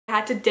I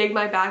had to dig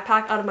my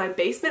backpack out of my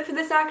basement for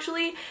this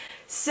actually,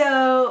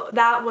 so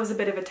that was a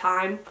bit of a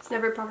time. It's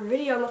never a proper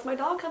video unless my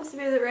dog comes to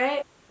visit,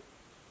 right?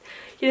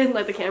 He doesn't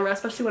like the camera,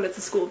 especially when it's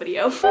a school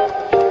video.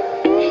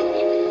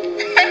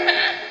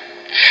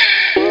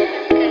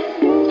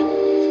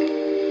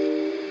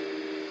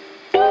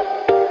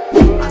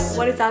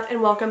 What is up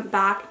and welcome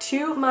back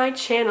to my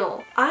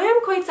channel. I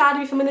am quite sad to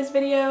be filming this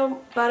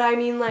video, but I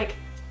mean like,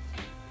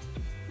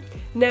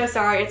 no,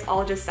 sorry, it's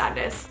all just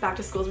sadness. Back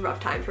to school is a rough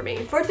time for me.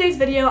 For today's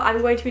video,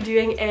 I'm going to be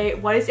doing a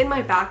what is in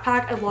my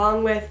backpack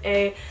along with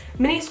a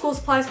mini school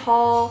supplies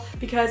haul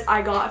because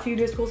I got a few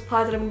new school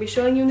supplies that I'm going to be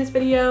showing you in this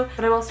video,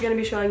 but I'm also going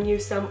to be showing you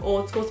some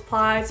old school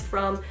supplies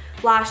from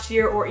last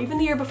year or even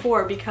the year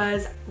before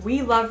because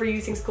we love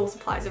reusing school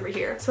supplies over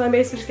here. So I'm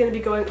basically just going to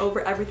be going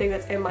over everything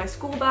that's in my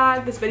school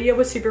bag. This video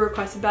was super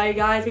requested by you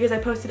guys because I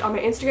posted on my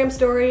Instagram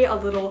story a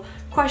little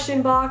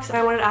question box and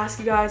I wanted to ask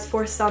you guys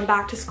for some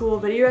back to school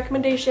video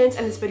recommendations,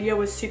 and this video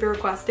was super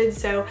requested,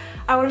 so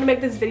I wanted to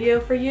make this video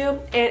for you.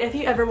 And if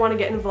you ever want to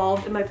get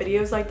involved in my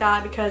videos like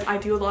that, because I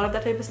do a lot of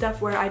that type of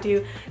stuff where I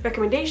do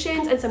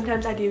recommendations and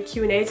sometimes I do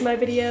Q&As in my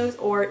videos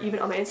or even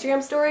on my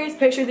Instagram stories,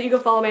 make sure that you go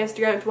follow my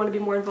Instagram if you want to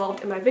be more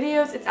involved in my videos.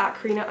 It's at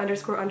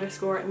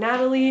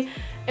Karina__Natalie,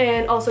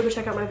 and also go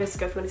check out my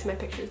VSCO if you want to see my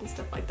pictures and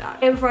stuff like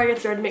that. And before I get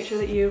started, make sure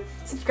that you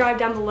subscribe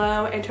down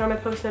below and turn on my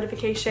post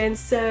notifications.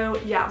 So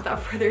yeah,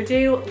 without further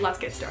ado, let's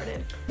get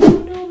started.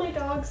 Oh no, my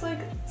dog's like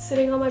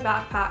sitting on my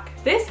backpack.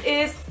 This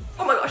is,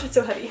 oh my gosh, it's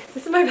so heavy.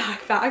 This is my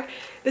backpack.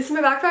 This is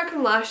my backpack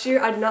from last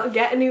year. I did not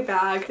get a new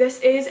bag.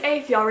 This is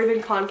a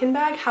Fjallraven Konken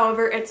bag.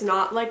 However, it's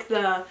not like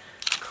the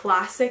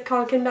classic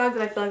Konken bag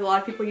that I feel like a lot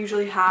of people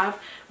usually have,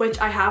 which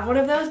I have one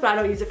of those, but I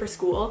don't use it for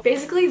school.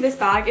 Basically, this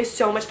bag is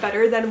so much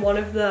better than one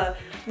of the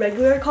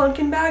regular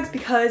Konken bags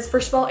because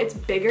first of all, it's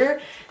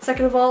bigger.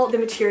 Second of all, the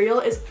material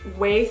is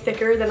way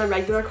thicker than a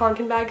regular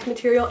Konken bag's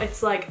material.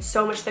 It's like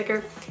so much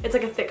thicker. It's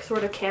like a thick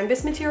sort of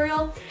canvas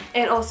material,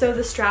 and also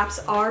the straps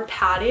are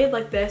padded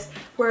like this,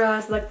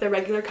 whereas like the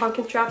regular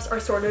Konken straps are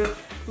sort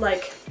of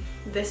like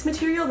this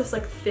material, this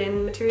like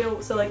thin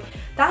material, so like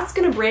that's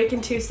gonna break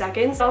in 2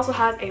 seconds. It also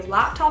has a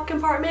laptop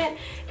compartment,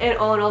 and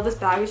all in all, this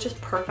bag is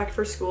just perfect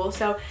for school.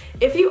 So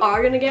if you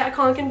are gonna get a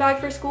Konken bag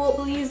for school,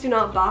 please do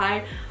not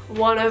buy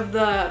one of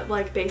the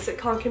like basic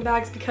Konken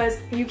bags because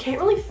you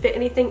can't really fit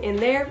anything in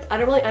there. I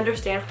don't really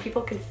understand how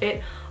people can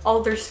fit all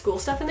of their school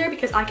stuff in there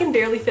because I can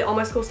barely fit all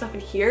my school stuff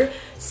in here.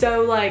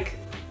 So like,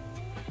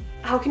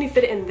 how can you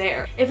fit it in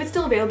there? If it's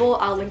still available,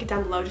 I'll link it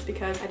down below just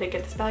because I did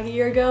get this bag a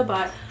year ago,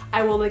 but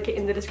I will link it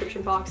in the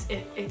description box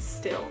if it's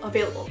still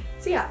available.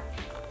 So yeah,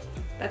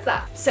 that's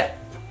that. So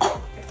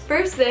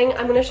first thing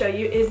I'm going to show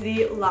you is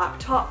the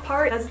laptop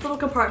part. It has this little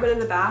compartment in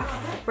the back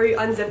where you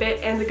unzip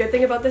it, and the good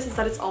thing about this is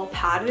that it's all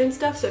padded and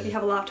stuff, so if you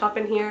have a laptop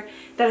in here,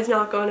 that is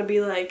not going to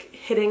be like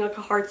hitting like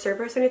a hard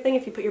surface or anything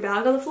if you put your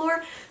bag on the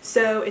floor.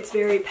 So it's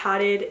very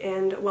padded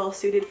and well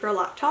suited for a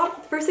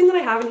laptop. The first thing that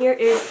I have in here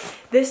is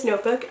this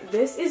notebook.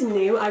 This is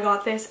new. I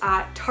got this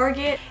at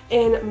Target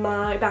in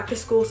my back to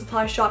school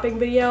supply shopping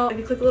video. If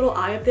you click the little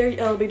eye up there,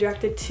 it'll be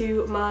directed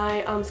to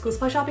my school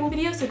supply shopping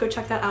video, so go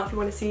check that out if you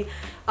want to see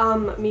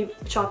me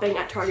shopping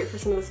at Target for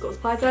some of the school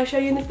supplies that I show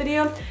you in this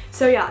video.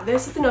 So yeah,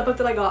 this is the notebook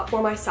that I got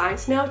for my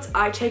science notes.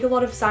 I take a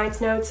lot of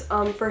science notes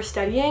for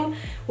studying,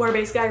 where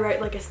basically I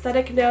write like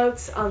aesthetic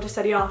notes to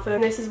study off of.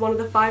 And this is one of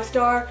the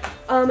 5-star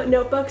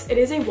notebooks. It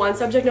is a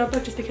 1-subject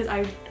notebook just because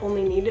I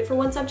only need it for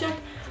 1 subject,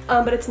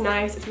 but it's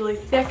nice. It's really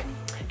thick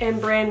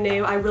and brand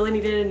new. I really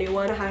needed a new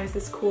one. It has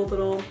this cool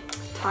little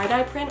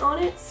tie-dye print on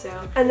it. So,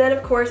 and then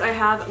of course I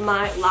have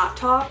my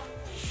laptop.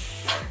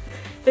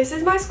 This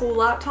is my school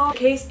laptop. The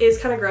case is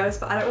kind of gross,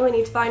 but I don't really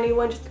need to buy a new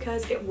one just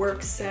because it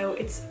works, so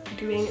it's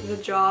doing the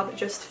job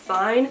just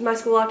fine. My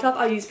school laptop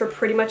I use for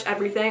pretty much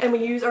everything, and we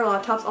use our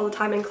laptops all the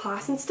time in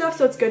class and stuff,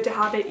 so it's good to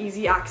have it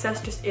easy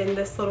access just in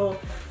this little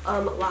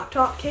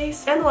laptop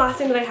case. And the last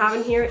thing that I have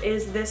in here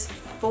is this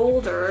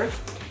folder.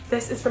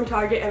 This is from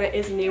Target and it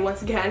is new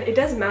once again. It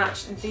does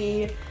match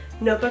the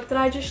notebook that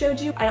I just showed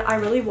you. I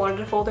really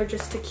wanted a folder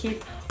just to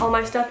keep all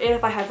my stuff in.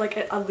 If I have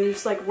like a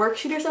loose like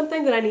worksheet or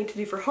something that I need to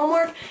do for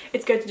homework,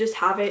 it's good to just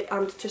have it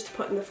just to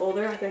put in the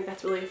folder. I think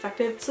that's really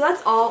effective. So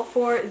that's all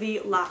for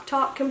the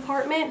laptop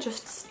compartment,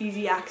 just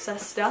easy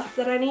access stuff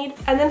that I need.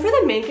 And then for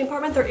the main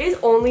compartment, there is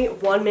only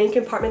one main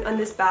compartment on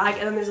this bag,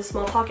 and then there's a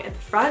small pocket at the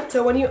front.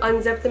 So when you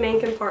unzip the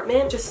main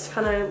compartment, it just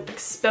kind of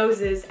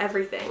exposes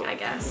everything, I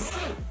guess.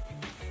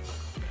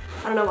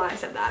 I don't know why I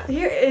said that.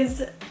 Here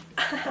is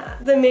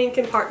the main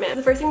compartment.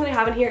 The first thing that I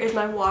have in here is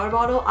my water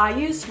bottle. I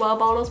use Swell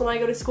bottles when I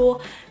go to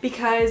school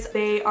because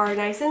they are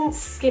nice and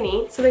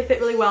skinny, so they fit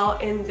really well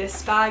in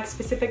this bag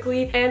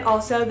specifically, and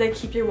also they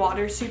keep your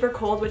water super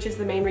cold, which is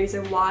the main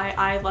reason why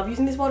I love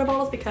using these water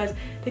bottles, because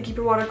they keep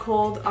your water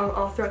cold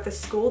all throughout the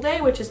school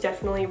day, which is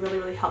definitely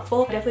really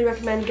helpful. I definitely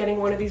recommend getting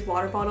one of these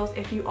water bottles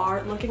if you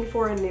are looking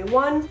for a new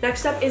one.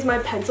 Next up is my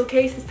pencil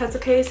case. This pencil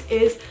case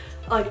is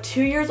like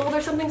 2 years old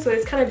or something, so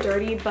it's kind of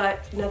dirty,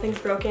 but nothing's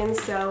broken,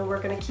 so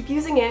we're gonna keep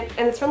using it.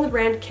 And it's from the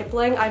brand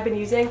Kipling. I've been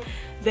using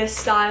this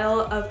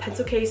style of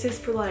pencil cases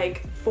for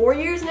like 4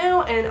 years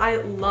now, and I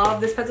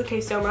love this pencil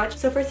case so much.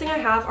 So first thing I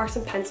have are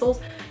some pencils.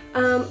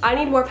 I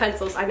need more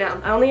pencils, I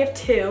know. I only have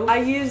 2. I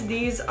use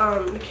these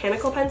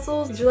mechanical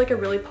pencils. These are like a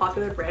really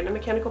popular brand of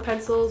mechanical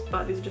pencils,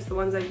 but these are just the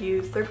ones I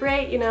use. They're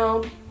great, you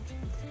know.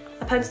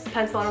 A pencil's a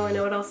pencil, I don't really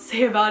know what else to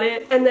say about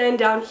it. And then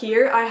down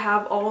here I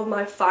have all of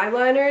my fine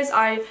liners.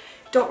 I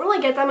don't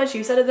really get that much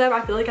use out of them.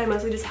 I feel like I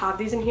mostly just have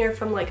these in here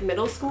from like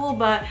middle school,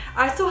 but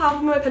I still have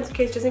them in my pencil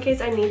case just in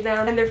case I need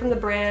them. And they're from the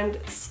brand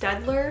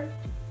Stedler.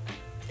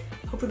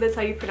 Hopefully that's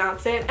how you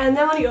pronounce it. And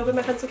then when you open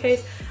my pencil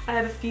case, I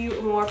have a few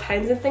more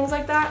pens and things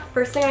like that.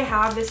 First thing I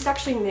have, this is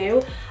actually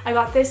new. I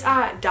got this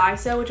at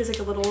Daiso, which is like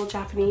a little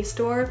Japanese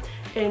store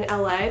in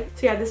LA.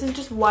 So yeah, this is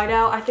just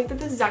whiteout. I think that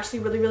this is actually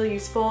really, really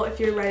useful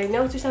if you're writing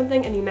notes or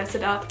something and you mess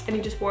it up and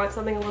you just want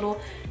something a little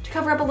to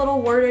cover up a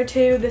little word or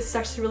two. This is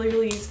actually really,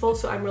 really useful,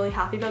 so I'm really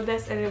happy about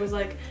this, and it was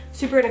like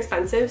super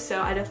inexpensive,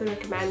 so I definitely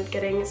recommend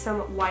getting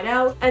some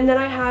whiteout. And then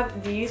I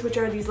have these, which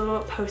are these little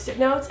post-it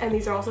notes, and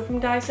these are also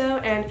from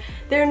Daiso, and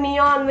they're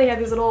neon. They have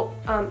these little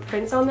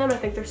prints on them. I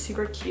think they're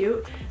super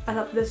cute. I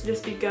thought this would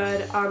just be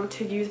good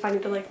to use if I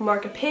need to like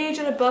mark a page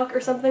in a book or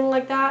something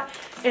like that.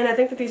 And I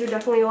think that these are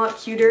definitely a lot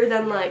cuter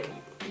than like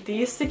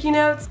these sticky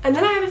notes. And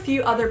then I have a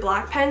few other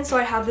black pens. So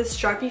I have this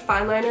Sharpie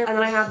fine liner, and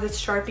then I have this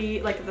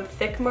Sharpie, like the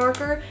thick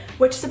marker,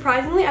 which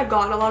surprisingly I've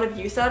gotten a lot of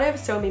use out of,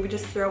 so maybe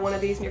just throw one of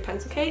these in your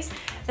pencil case.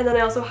 And then I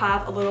also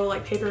have a little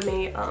like Paper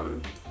Mate,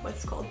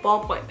 what's it called,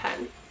 ballpoint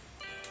pen.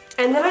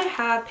 And then I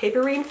have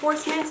paper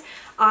reinforcements.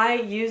 I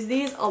use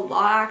these a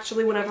lot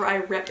actually whenever I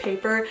rip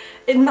paper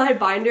in my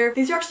binder.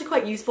 These are actually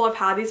quite useful. I've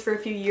had these for a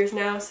few years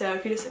now, so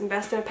if you just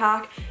invest in a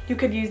pack, you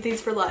could use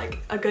these for like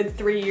a good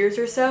 3 years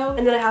or so.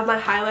 And then I have my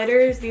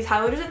highlighters. These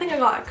highlighters I think I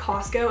got at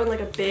Costco in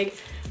like a big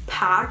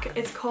pack.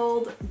 It's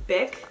called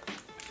Bic.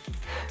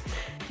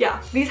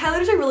 Yeah, these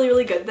highlighters are really,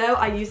 really good though.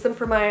 I use them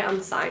for my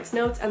science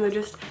notes, and they're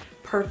just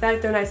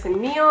perfect. They're nice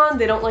and neon.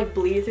 They don't like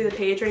bleed through the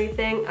page or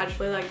anything. I just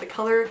really like the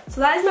color.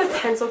 So that is my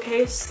pencil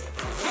case.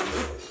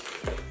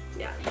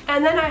 Yeah.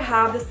 And then I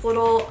have this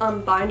little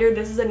binder.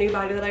 This is a new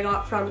binder that I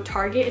got from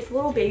Target. It's a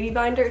little baby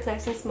binder. It's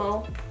nice and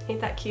small.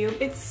 Ain't that cute?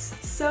 It's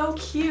so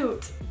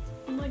cute.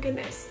 Oh my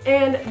goodness.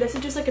 And this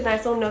is just like a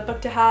nice little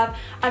notebook to have.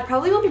 I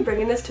probably will be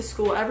bringing this to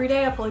school every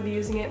day. I'll probably be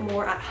using it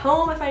more at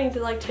home if I need to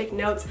like take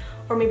notes,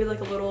 or maybe like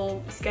a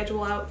little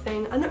schedule out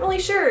thing. I'm not really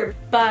sure,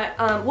 but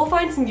we'll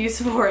find some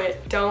use for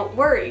it, don't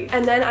worry.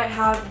 And then I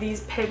have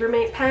these Paper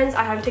Mate pens.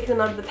 I haven't taken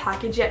them out of the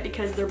package yet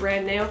because they're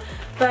brand new,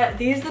 but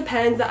these are the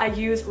pens that I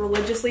use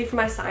religiously for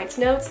my science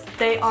notes.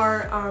 They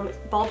are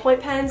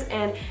ballpoint pens,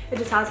 and it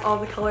just has all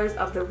the colors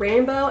of the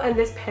rainbow, and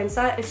this pen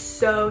set is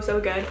so,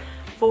 so good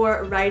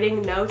for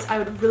writing notes. I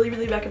would really,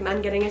 really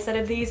recommend getting a set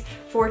of these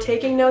for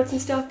taking notes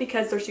and stuff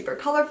because they're super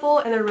colorful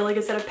and they're a really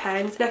good set of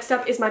pens. Next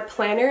up is my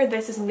planner.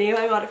 This is new.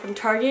 I got it from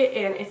Target,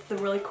 and it's the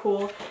really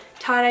cool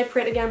tie-dye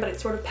print again, but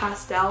it's sort of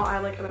pastel. I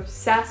like am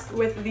obsessed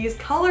with these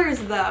colors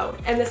though.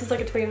 And this is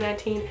like a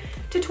 2019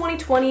 to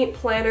 2020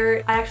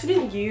 planner. I actually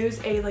didn't use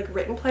a like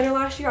written planner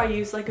last year. I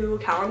used like Google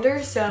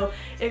Calendar, so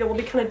it will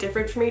be kind of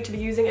different for me to be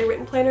using a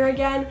written planner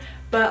again.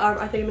 But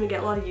I think I'm gonna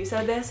get a lot of use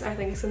out of this. I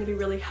think it's gonna be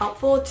really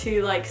helpful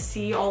to like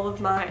see all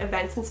of my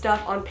events and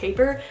stuff on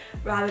paper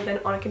rather than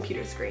on a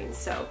computer screen.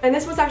 So, and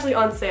this was actually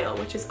on sale,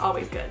 which is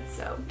always good.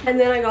 So, and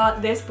then I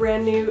got this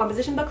brand new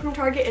composition book from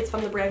Target. It's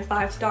from the brand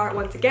 5 Star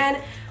once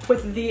again,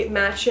 with the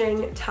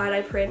matching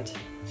tie-dye print.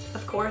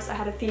 Of course, I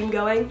had a theme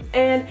going,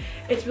 and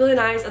it's really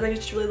nice. I think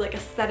it's just really like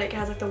aesthetic. It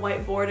has like the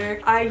white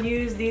border. I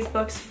use these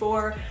books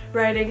for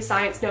writing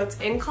science notes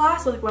in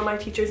class, like when my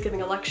teacher is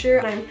giving a lecture,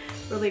 and I'm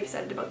really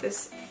excited about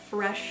this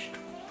fresh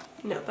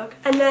notebook.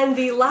 And then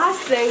the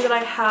last thing that I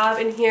have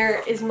in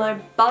here is my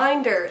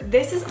binder.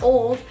 This is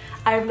old.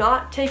 I have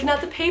not taken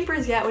out the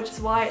papers yet, which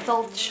is why it's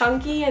all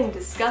chunky and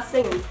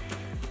disgusting and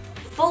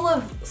full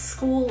of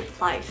school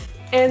life.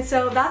 And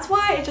so that's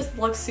why it just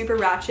looks super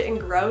ratchet and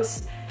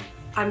gross.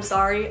 I'm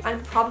sorry.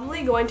 I'm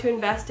probably going to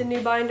invest in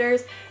new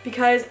binders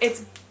because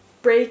it's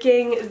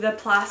breaking. The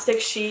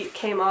plastic sheet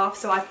came off,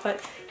 so I put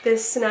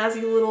this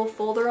snazzy little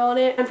folder on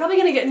it. I'm probably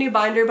gonna get a new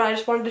binder, but I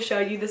just wanted to show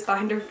you this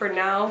binder for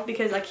now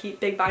because I keep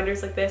big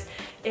binders like this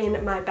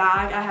in my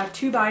bag. I have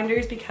 2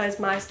 binders because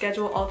my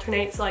schedule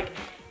alternates like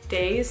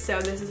days, so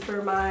this is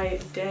for my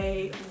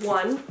day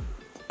 1,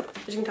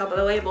 as you can tell by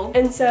the label.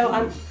 And so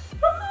I'm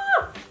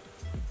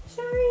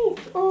sorry.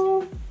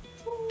 Oh.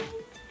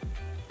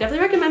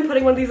 Definitely recommend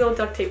putting one of these little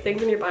duct tape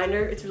things in your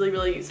binder. It's really,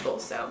 really useful.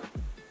 So.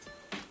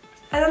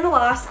 And then the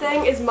last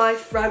thing is my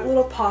front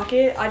little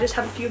pocket. I just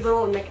have a few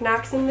little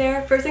knickknacks in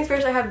there. First things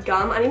first, I have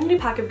gum. I need a new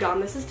pack of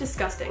gum. This is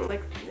disgusting.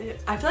 Like,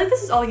 I feel like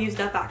this is all used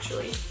up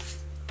actually.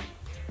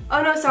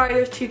 Oh no, sorry,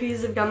 there's 2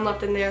 pieces of gum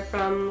left in there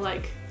from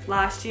like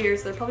last year,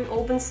 so they're probably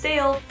old and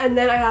stale. And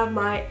then I have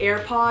my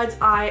AirPods.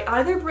 I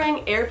either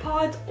bring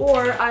AirPods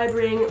or I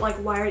bring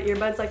like wired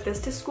earbuds like this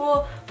to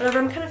school. Whenever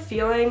I'm kind of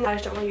feeling I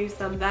just don't want to use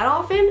them that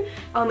often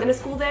in a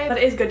school day, but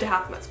it is good to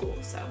have them at school,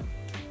 so.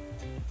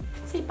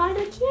 Say bye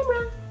to the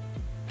camera.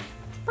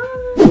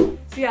 Bye.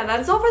 So yeah,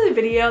 that's all for the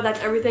video. That's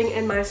everything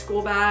in my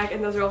school bag,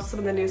 and those are also some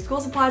of the new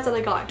school supplies that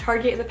I got at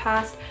Target in the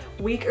past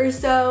week or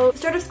so. The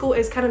start of school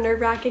is kind of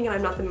nerve-wracking, and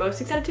I'm not the most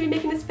excited to be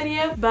making this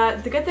video,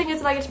 but the good thing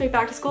is that I get to make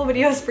back to school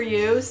videos for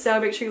you, so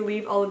make sure you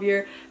leave all of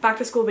your back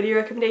to school video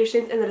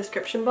recommendations in the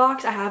description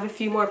box. I have a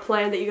few more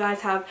planned that you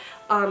guys have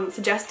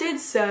suggested,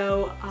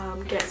 so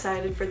get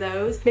excited for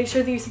those. Make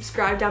sure that you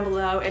subscribe down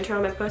below and turn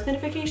on my post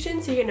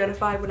notifications so you get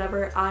notified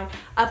whenever I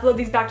upload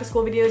these back to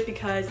school videos,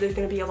 because there's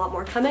going to be a lot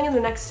more coming in the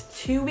next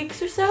 2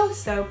 weeks or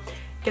so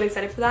get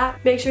excited for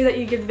that. Make sure that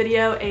you give the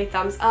video a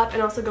thumbs up,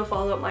 and also go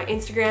follow my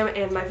Instagram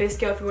and my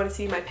Visco if you want to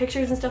see my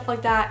pictures and stuff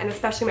like that, and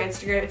especially my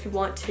Instagram if you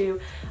want to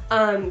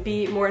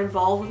be more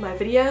involved with my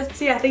videos.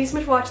 So yeah, thank you so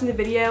much for watching the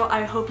video.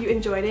 I hope you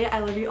enjoyed it. I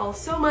love you all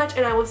so much,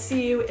 and I will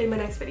see you in my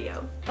next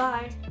video.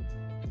 Bye!